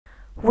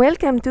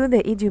Welcome to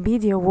the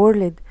Edupedia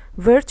World,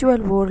 Virtual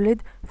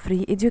World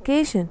Free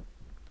Education.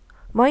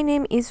 My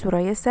name is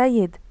Suraya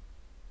Sayed,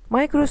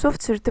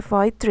 Microsoft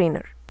Certified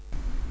Trainer.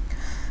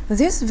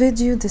 This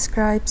video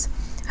describes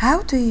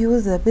how to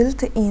use the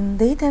built-in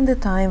date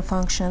and time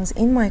functions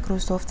in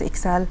Microsoft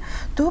Excel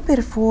to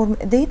perform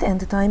date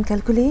and time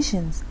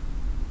calculations.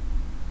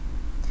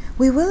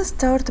 We will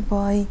start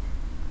by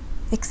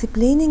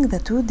explaining the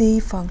today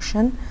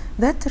function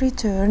that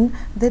returns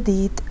the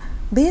date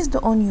based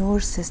on your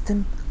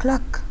system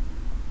clock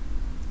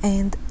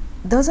and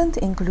doesn't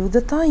include the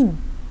time.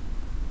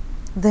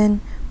 Then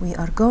we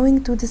are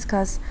going to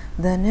discuss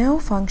the now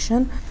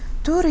function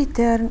to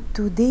return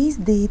today's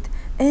date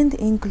and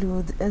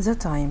include the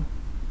time.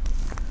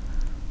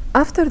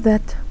 After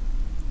that,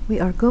 we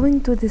are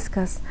going to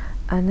discuss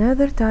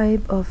another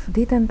type of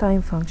date and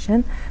time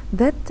function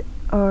that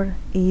are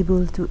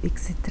able to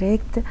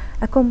extract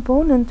a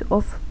component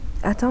of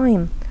a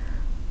time.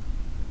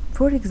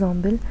 For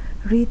example,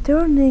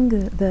 returning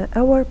the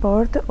hour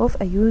part of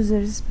a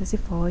user's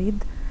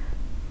specified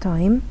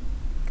time,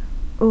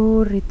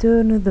 or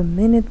return the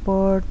minute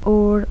part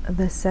or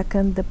the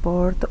second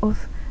part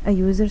of a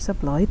user's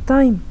applied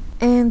time.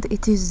 And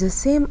it is the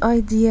same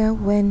idea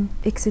when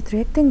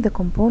extracting the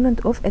component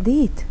of a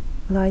date,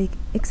 like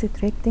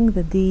extracting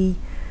the day,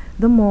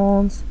 the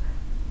month,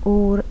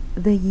 or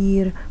the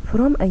year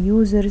from a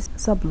user's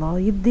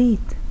supplied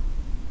date.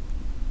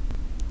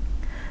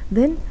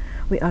 Then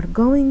we are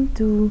going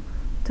to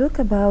talk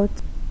about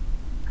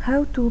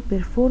how to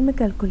perform a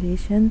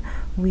calculation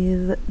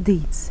with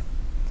dates.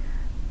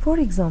 For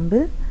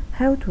example,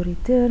 how to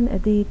return a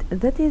date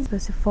that is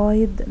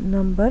specified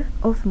number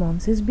of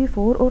months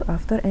before or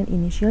after an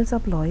initial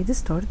supplied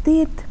start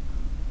date,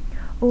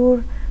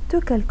 or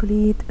to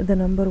calculate the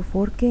number of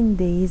working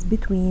days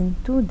between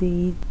 2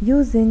 days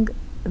using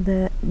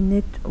the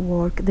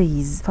network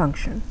days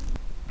function.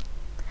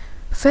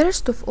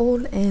 First of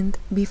all, and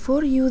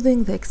before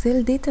using the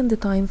Excel date and the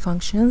time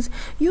functions,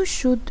 you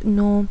should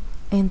know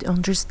and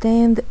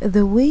understand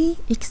the way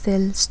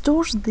Excel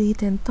stores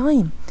date and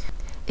time.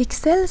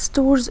 Excel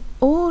stores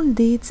all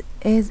dates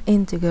as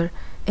integer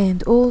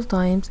and all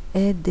times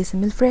as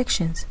decimal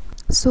fractions.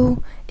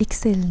 So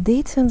Excel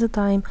dates and the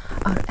time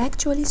are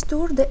actually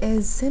stored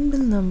as simple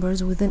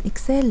numbers within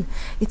Excel.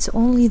 It's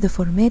only the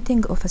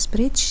formatting of a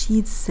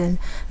spreadsheet cell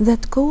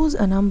that causes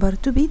a number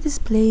to be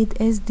displayed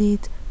as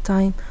date,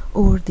 time,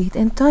 or date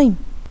and time.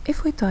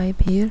 If we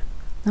type here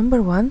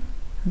number 1,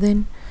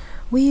 then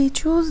we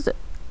choose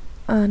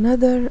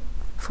another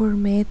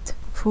format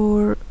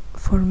for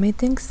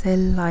formatting cell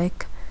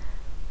like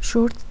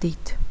short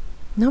date.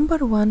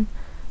 Number 1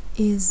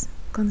 is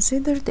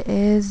considered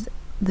as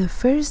the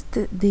first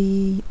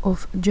day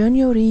of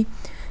January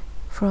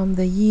from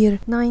the year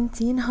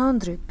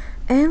 1900,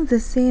 and the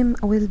same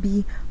will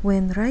be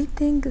when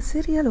writing a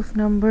serial of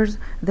numbers,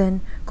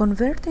 then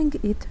converting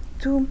it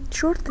to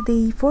short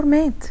day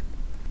format.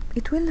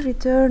 It will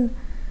return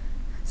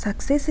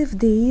successive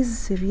days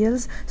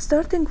serials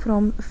starting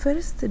from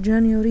 1st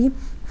January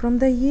from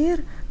the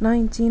year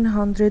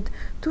 1900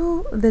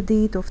 to the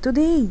date of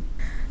today.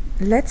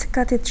 Let's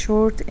cut it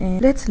short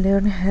and let's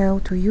learn how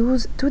to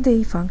use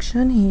today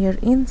function here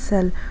in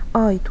cell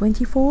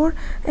I-24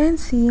 and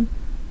see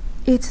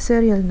its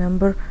serial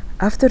number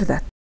after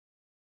that.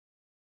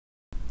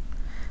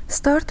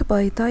 Start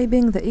by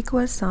typing the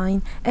equal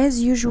sign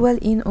as usual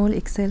in all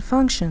Excel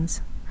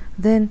functions.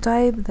 Then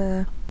type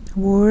the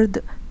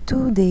word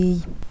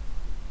today.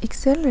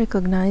 Excel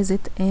recognizes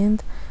it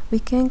and we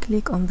can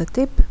click on the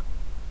tip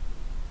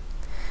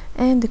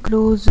and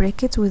close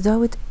brackets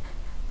without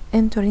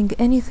entering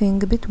anything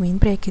between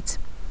brackets.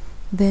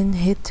 Then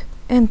hit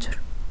enter.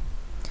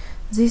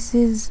 This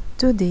is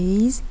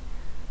today's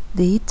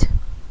date,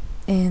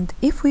 and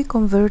if we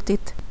convert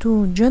it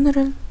to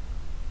general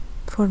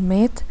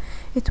format,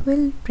 it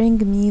will bring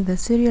me the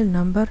serial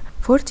number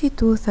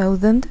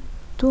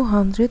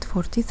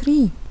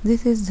 42,243.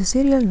 This is the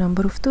serial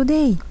number of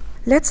today.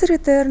 Let's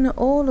return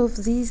all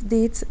of these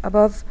dates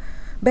above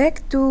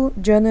back to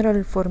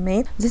general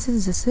format. This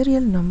is the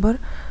serial number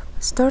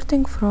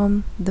starting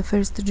from the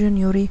 1st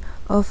January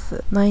of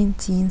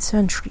 19th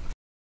century.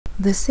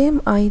 The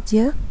same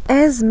idea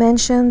as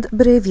mentioned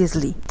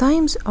previously.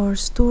 Times are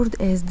stored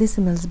as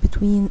decimals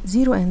between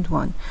 0 and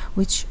 1,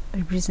 which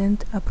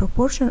represent a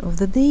proportion of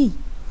the day.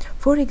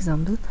 For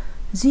example,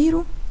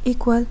 0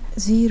 equal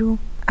 0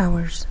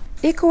 hours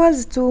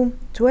equals to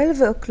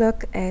 12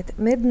 o'clock at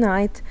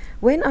midnight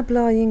when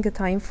applying a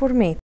time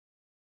format.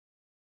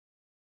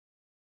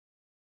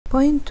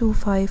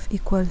 0.25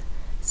 equal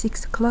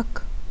 6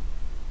 o'clock.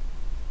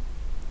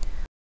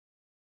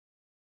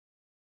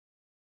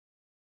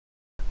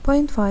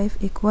 0.5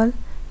 equal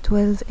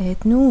 12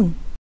 at noon.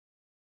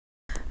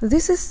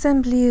 This is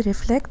simply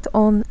reflect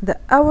on the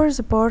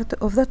hours part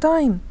of the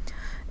time.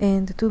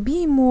 And to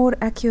be more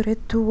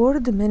accurate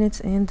toward minutes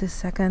and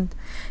seconds,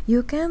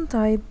 you can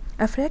type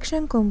a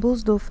fraction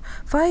composed of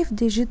 5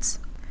 digits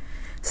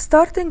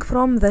starting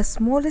from the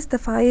smallest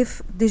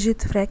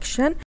 5-digit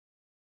fraction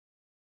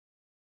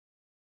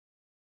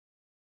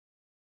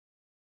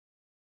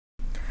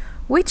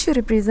which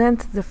represent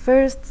the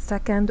first,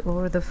 second,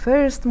 or the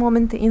first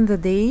moment in the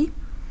day,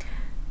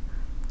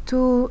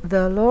 to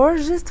the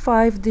largest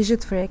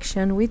 5-digit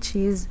fraction, which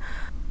is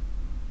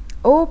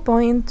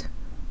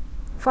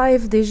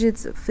 0.5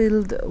 digits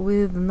filled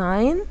with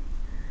 9,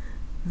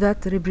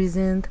 that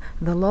represent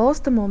the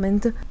last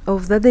moment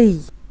of the day.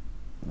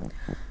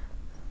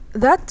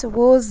 That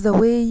was the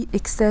way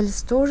Excel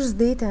stores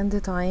date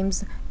and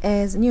times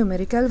as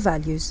numerical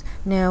values.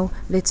 Now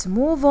let's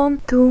move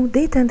on to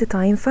date and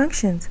time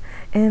functions.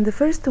 And the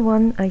first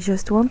one I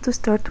just want to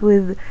start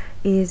with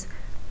is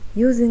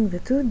using the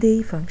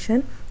today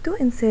function to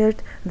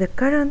insert the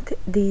current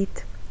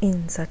date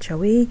in such a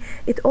way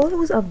it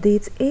always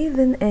updates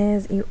even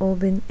as you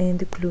open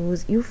and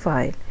close your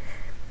file.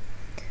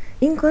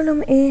 In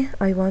column A,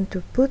 I want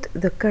to put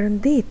the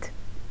current date.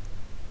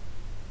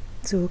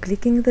 So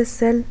clicking the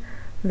cell,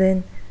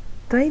 then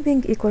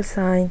typing equal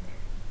sign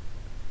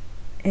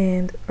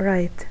and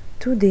write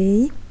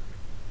today,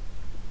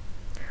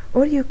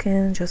 or you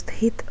can just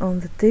hit on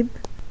the tab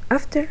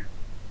after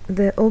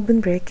the open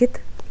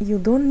bracket. You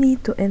don't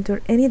need to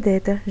enter any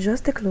data,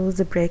 just close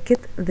the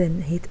bracket,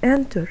 then hit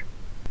enter.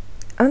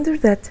 Under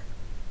that,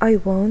 I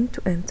want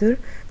to enter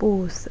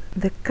both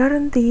the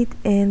current date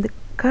and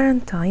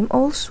current time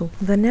also.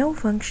 The now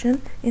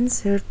function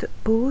insert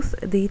both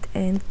date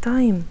and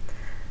time.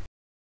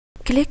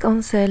 Click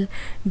on cell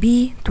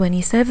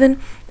B27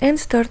 and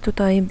start to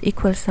type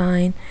equal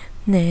sign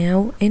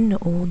now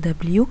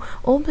NOW,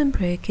 open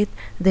bracket,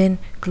 then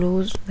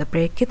close the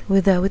bracket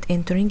without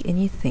entering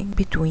anything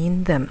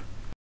between them.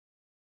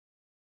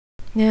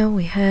 Now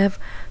we have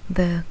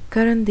the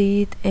current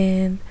date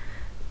and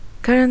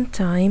current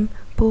time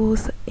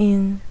both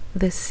in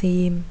the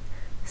same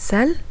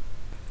cell.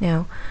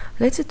 Now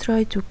let's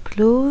try to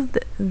close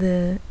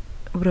the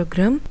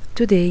program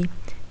today,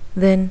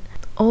 then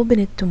open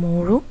it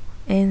tomorrow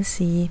and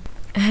see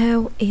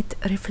how it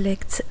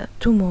reflects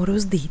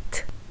tomorrow's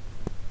date.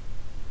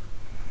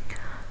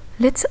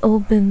 Let's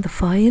open the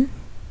file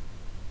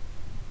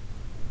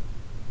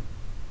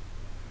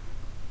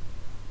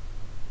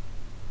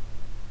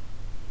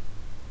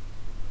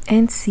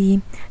and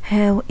see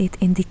how it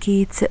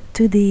indicates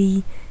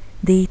today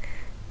date.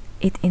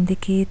 It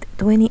indicates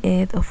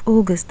 28th of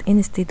August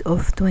instead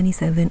of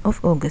 27th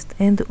of August.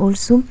 And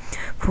also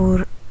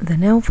for the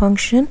now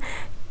function,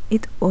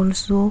 it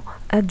also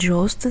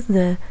adjusts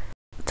the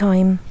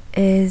time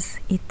as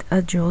it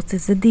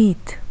adjusts the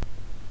date.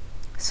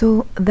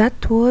 So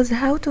that was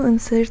how to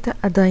insert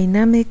a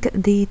dynamic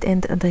date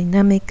and a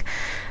dynamic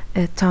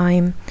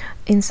time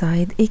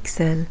inside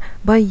Excel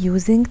by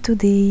using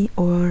today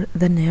or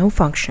the now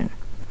function.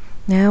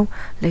 Now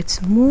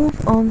let's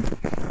move on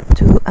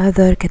to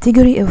other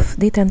category of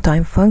date and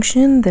time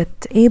function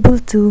that able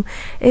to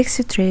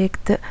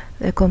extract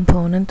a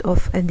component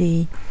of a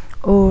day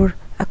or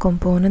a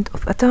component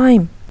of a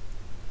time.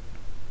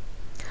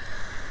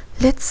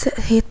 Let's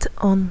hit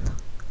on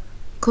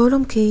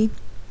column K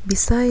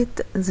beside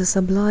the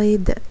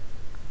supplied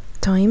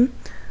time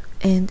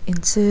and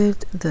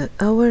insert the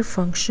hour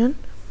function,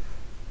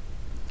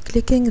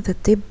 clicking the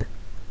tab,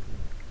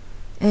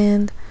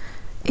 and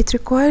it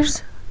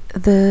requires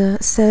the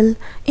cell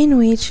in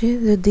which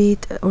the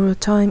date or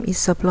time is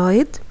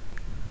supplied,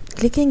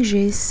 clicking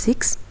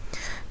J6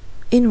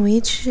 in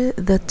which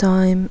the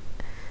time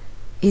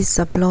is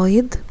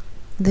supplied,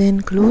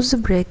 then close the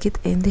bracket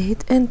and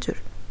hit enter.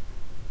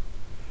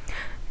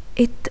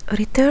 It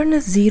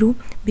returns 0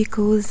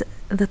 because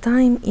the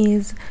time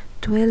is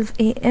 12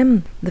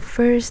 AM, the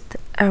first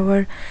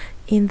hour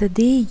in the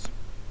day.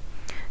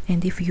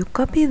 And if you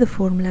copy the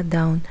formula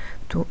down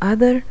to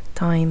other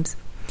times,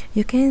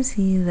 you can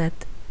see that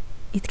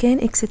it can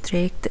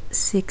extract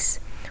 6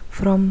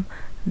 from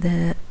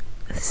the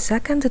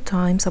second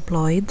time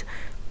supplied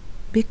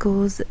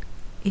because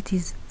it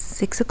is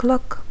 6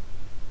 o'clock,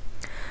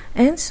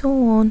 and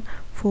so on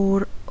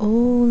for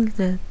all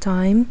the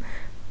time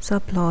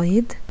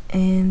supplied.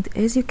 And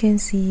as you can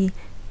see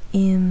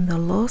in the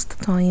last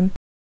time,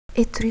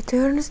 it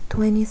returns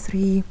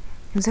 23,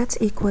 that's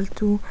equal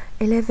to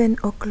 11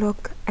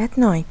 o'clock at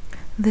night.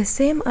 The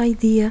same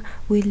idea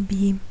will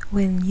be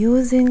when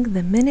using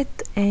the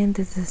minute and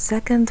the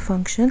second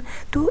function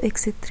to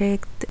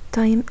extract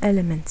time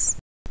elements.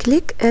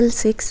 Click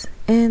L6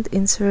 and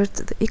insert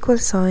the equal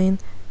sign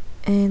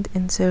and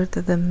insert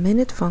the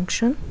minute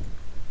function.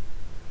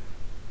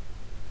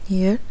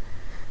 Here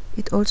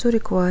it also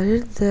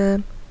required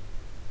the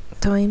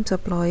time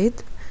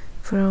supplied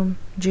from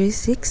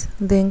J6,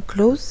 then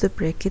close the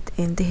bracket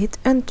and hit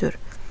enter.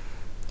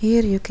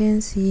 Here you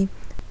can see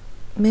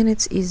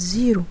minutes is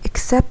 0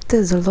 except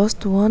the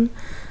last one.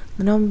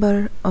 The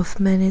number of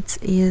minutes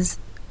is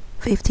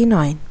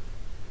 59.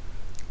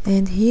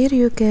 And here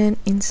you can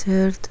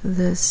insert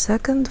the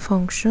second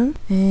function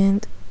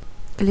and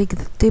click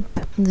the tab,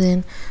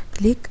 then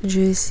click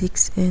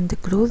J6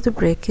 and close the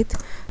bracket.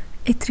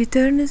 It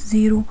returns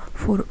 0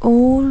 for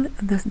all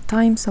the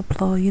time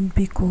supplied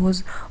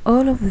because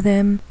all of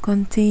them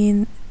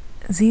contain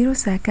 0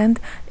 second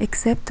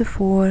except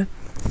for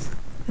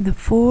the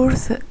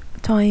fourth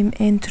time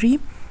entry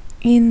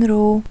In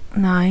row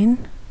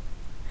 9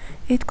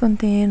 it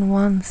contains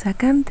 1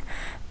 second,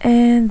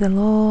 and the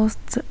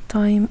last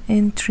time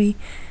entry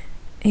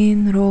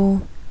in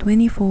row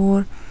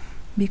 24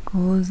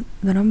 because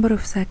the number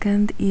of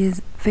seconds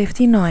is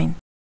 59.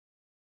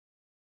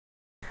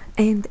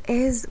 And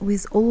as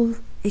with all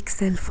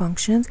Excel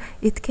functions,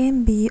 it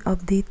can be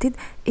updated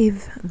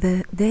if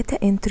the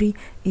data entry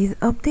is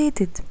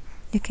updated.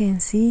 You can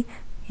see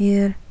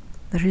here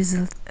the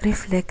result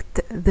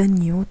reflect the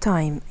new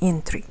time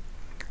entry.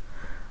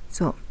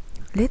 So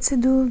let's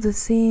do the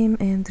same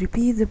and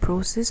repeat the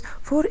process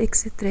for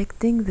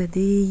extracting the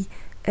day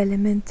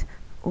element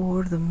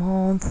or the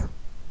month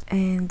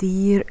and the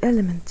year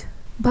element.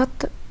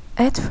 But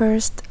at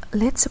first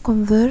let's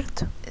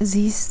convert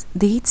these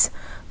dates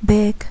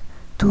back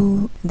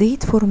to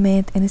date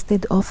format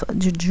instead of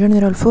the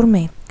general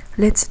format.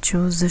 Let's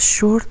choose the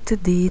short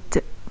date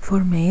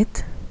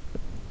format.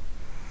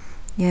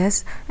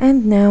 Yes,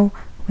 and now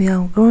we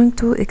are going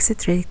to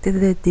extract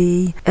the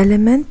day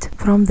element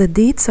from the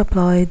date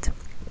supplied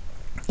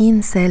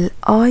in cell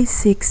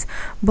I6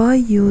 by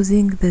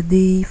using the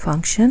day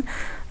function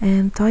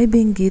and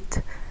typing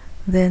it,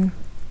 then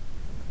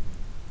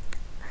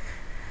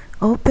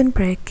open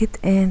bracket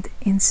and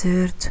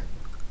insert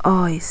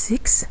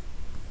I6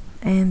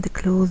 and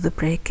close the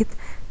bracket,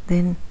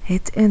 then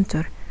hit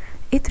enter.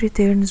 It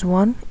returns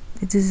 1.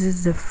 This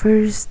is the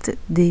first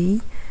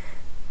day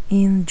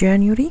in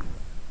January,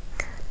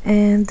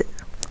 and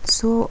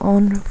so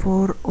on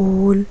for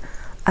all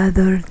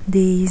other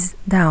days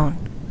down,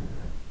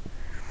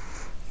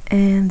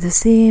 and the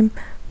same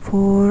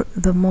for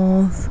the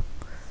month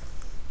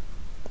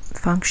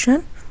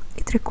function.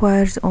 It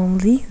requires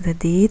only the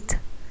date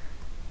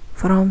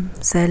from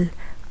cell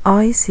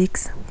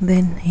I6,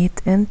 then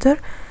hit enter.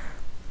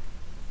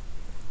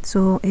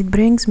 So it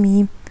brings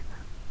me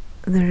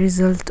the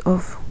result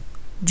of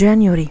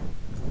January,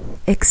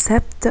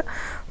 except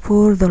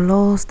for the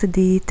last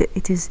date,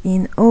 it is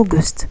in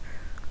August,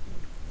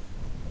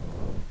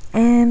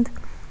 and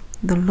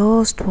the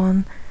last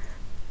one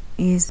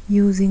is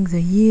using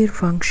the year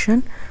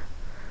function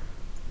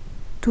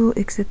to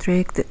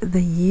extract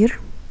the year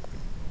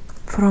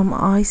from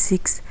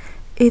I6.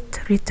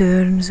 It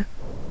returns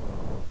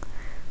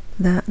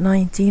the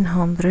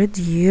 1900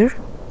 year,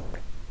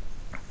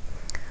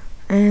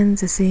 and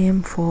the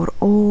same for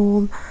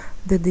all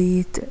the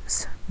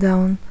dates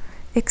down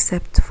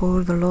except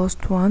for the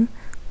last one,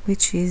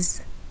 which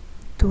is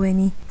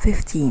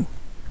 2015.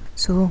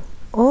 So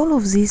all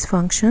of these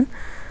function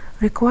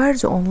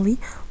requires only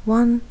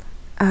one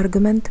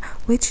argument,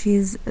 which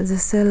is the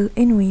cell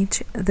in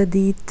which the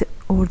date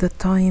or the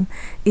time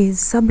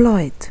is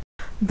supplied.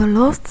 The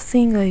last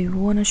thing I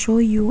want to show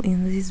you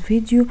in this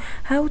video,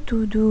 how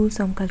to do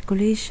some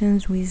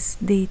calculations with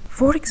date.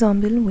 For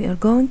example, we are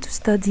going to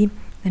study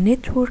the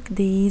network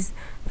days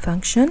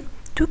function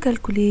to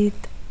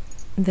calculate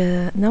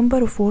the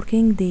number of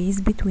working days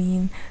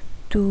between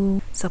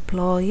two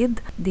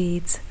supplied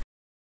dates.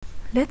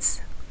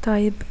 Let's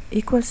type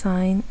 =,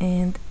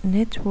 and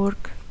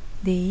network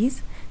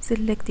days,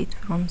 select it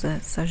from the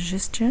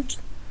suggestions.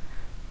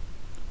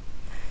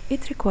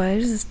 It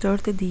requires the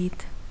start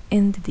date,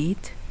 end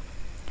date.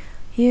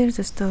 Here's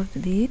the start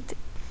date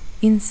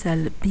in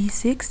cell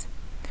B6,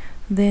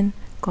 then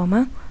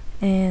comma,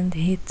 and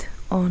hit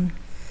on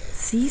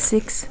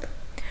C6,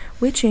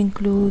 which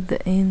include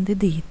the end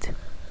date.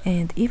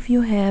 And if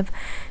you have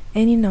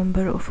any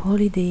number of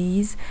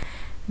holidays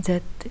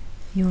that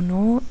you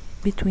know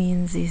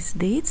between these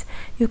dates,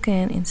 you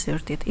can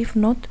insert it. If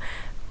not,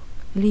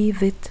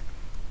 leave it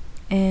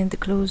and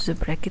close the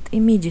bracket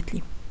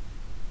immediately,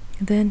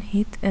 then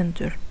hit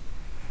enter.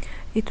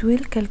 It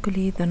will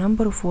calculate the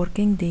number of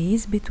working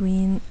days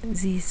between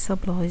these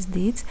supplies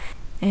dates,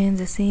 and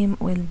the same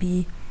will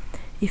be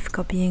if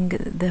copying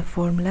the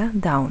formula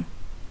down.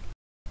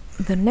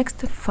 The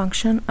next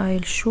function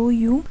I'll show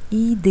you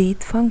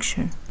date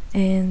function,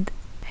 and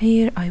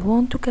here I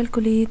want to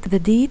calculate the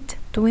date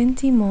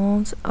 20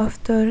 months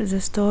after the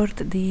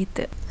start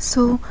date.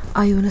 So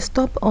I will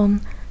stop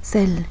on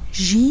cell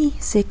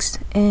G6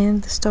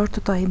 and start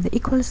to type the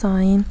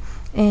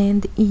 =,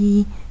 and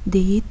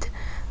date,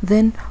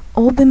 then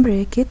open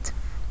bracket,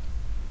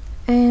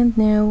 and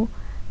now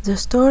the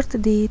start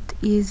date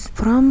is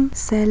from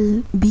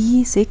cell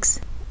B6,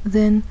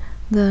 then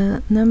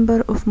the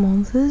number of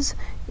months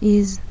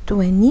is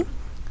 20,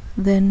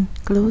 then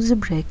close the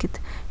bracket.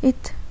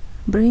 It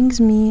brings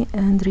me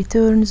and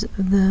returns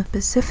the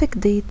specific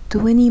date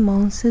 20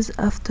 months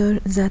after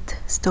that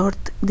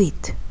start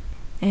date,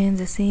 and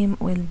the same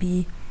will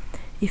be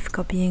if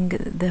copying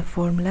the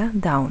formula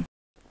down.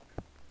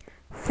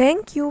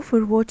 Thank you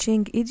for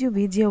watching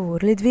Edupedia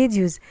World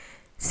Videos.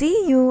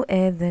 See you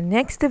at the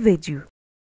next video.